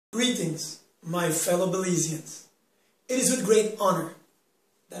Greetings, my fellow Belizeans. It is with great honor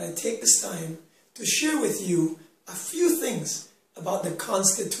that I take this time to share with you a few things about the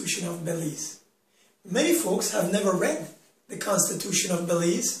Constitution of Belize. Many folks have never read the Constitution of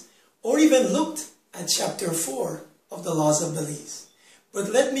Belize or even looked at Chapter 4 of the Laws of Belize.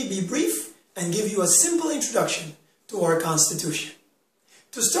 But let me be brief and give you a simple introduction to our Constitution.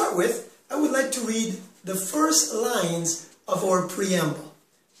 To start with, I would like to read the first lines of our preamble,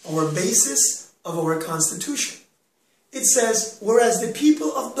 our basis of our Constitution. It says, whereas the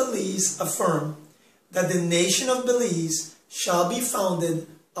people of Belize affirm that the nation of Belize shall be founded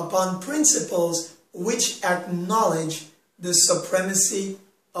upon principles which acknowledge the supremacy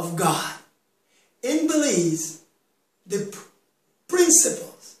of God. In Belize, the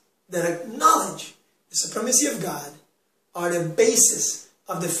principles that acknowledge the supremacy of God are the basis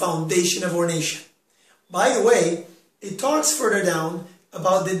of the foundation of our nation. By the way, it talks further down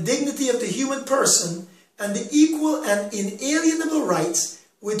about the dignity of the human person and the equal and inalienable rights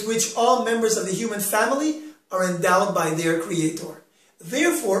with which all members of the human family are endowed by their Creator.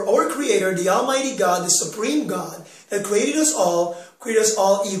 Therefore, our Creator, the Almighty God, the Supreme God, that created us all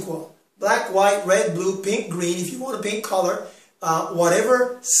equal. Black, white, red, blue, pink, green, if you want to paint color,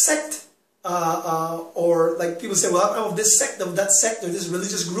 whatever sect, or like people say, well, I'm of this sect, of that sect, or this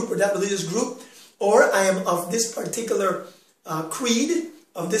religious group, or that religious group, or I am of this particular creed,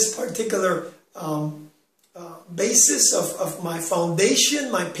 of this particular basis of my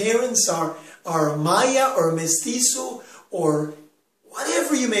foundation. My parents are Maya or Mestizo or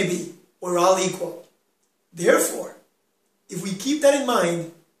whatever you may be. We're all equal. Therefore, if we keep that in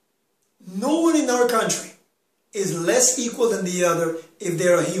mind, no one in our country is less equal than the other if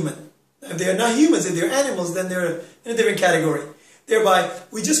they're a human. If they're not humans, if they're animals, then they're in a different category. Thereby,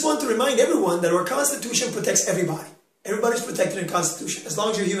 we just want to remind everyone that our Constitution protects everybody. Everybody's protected in the Constitution, as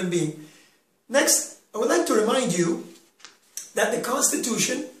long as you're a human being. Next, I would like to remind you that the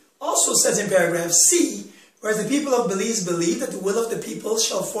Constitution also says in paragraph C, whereas the people of Belize believe that the will of the people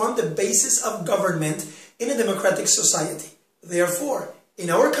shall form the basis of government in a democratic society. Therefore,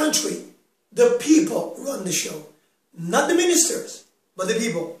 in our country, the people run the show. Not the ministers, but the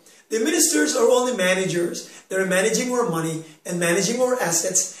people. The ministers are only managers. They're managing our money and managing our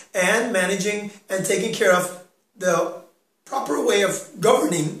assets and managing and taking care of the proper way of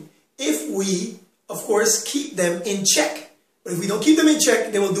governing if we, of course, keep them in check. But if we don't keep them in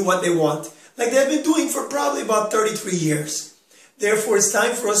check, they will do what they want, like they've been doing for probably about 33 years. Therefore, it's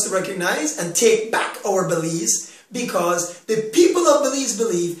time for us to recognize and take back our Belize, because the people of Belize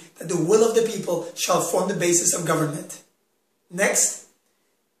believe that the will of the people shall form the basis of government. Next,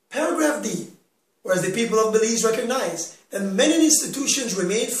 paragraph D, whereas the people of Belize recognize that many institutions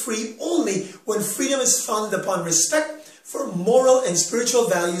remain free only when freedom is founded upon respect for moral and spiritual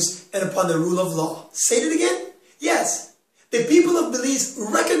values and upon the rule of law. Say it again? Yes. The people of Belize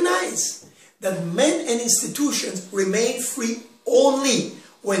recognize that men and institutions remain free only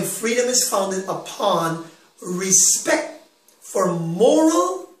when freedom is founded upon respect for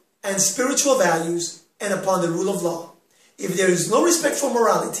moral and spiritual values and upon the rule of law. If there is no respect for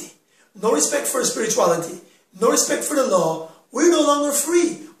morality, no respect for spirituality, no respect for the law, we're no longer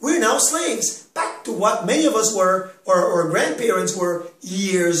free. We're now slaves, back to what many of us were, or our grandparents were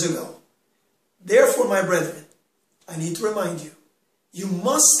years ago. Therefore, my brethren, I need to remind you, you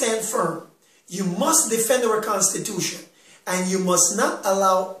must stand firm. You must defend our Constitution, and you must not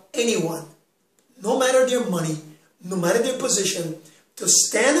allow anyone, no matter their money, no matter their position, to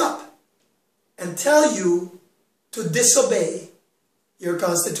stand up and tell you to disobey your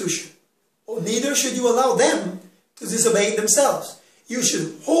Constitution. Or neither should you allow them to disobey themselves. You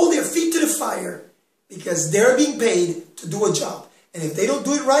should hold their feet to the fire, because they're being paid to do a job. And if they don't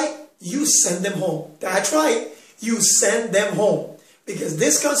do it right, you send them home. That's right. You send them home. Because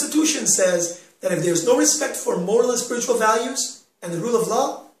this Constitution says that if there's no respect for moral and spiritual values and the rule of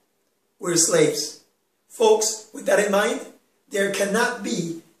law, we're slaves. Folks, with that in mind, there cannot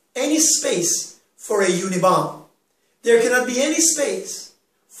be any space for a unibomb. There cannot be any space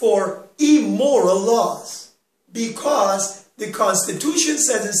for immoral laws, because the Constitution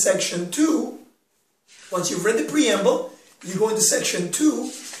says in section 2, once you've read the preamble, you go into section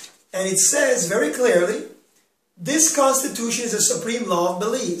 2, and it says very clearly, this Constitution is the supreme law of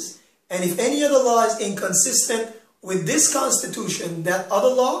Belize, and if any other law is inconsistent with this Constitution, that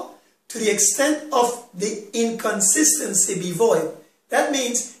other law, to the extent of the inconsistency, be void. That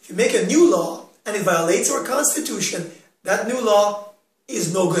means if you make a new law and it violates our Constitution, that new law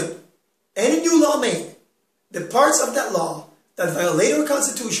is no good. Any new law made, the parts of that law that violate our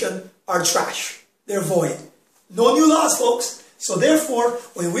Constitution are trash. They're void. No new laws, folks. So therefore,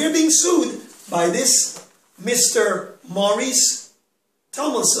 when we're being sued by this Mr. Maurice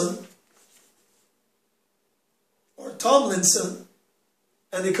Tomlinson,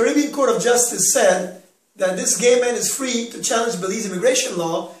 and the Caribbean Court of Justice said that this gay man is free to challenge Belize immigration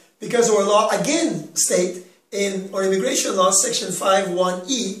law because our law again state in our immigration law section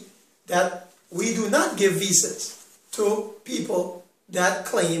 5(1)(e) that we do not give visas to people that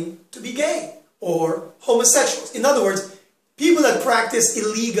claim to be gay or homosexuals. In other words, people that practice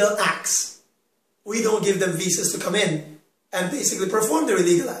illegal acts. We don't give them visas to come in and basically perform their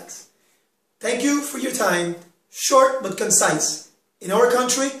illegal acts. Thank you for your time. Short but concise. In our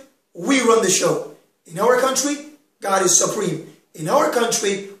country, we run the show. In our country, God is supreme. In our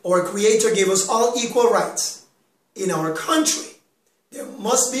country, our Creator gave us all equal rights. In our country, there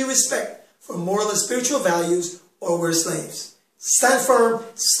must be respect for moral and spiritual values, or we're slaves. Stand firm,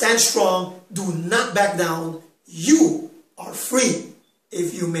 stand strong, do not back down. You are free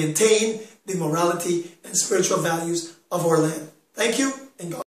if you maintain the morality and spiritual values of our land. Thank you, and God.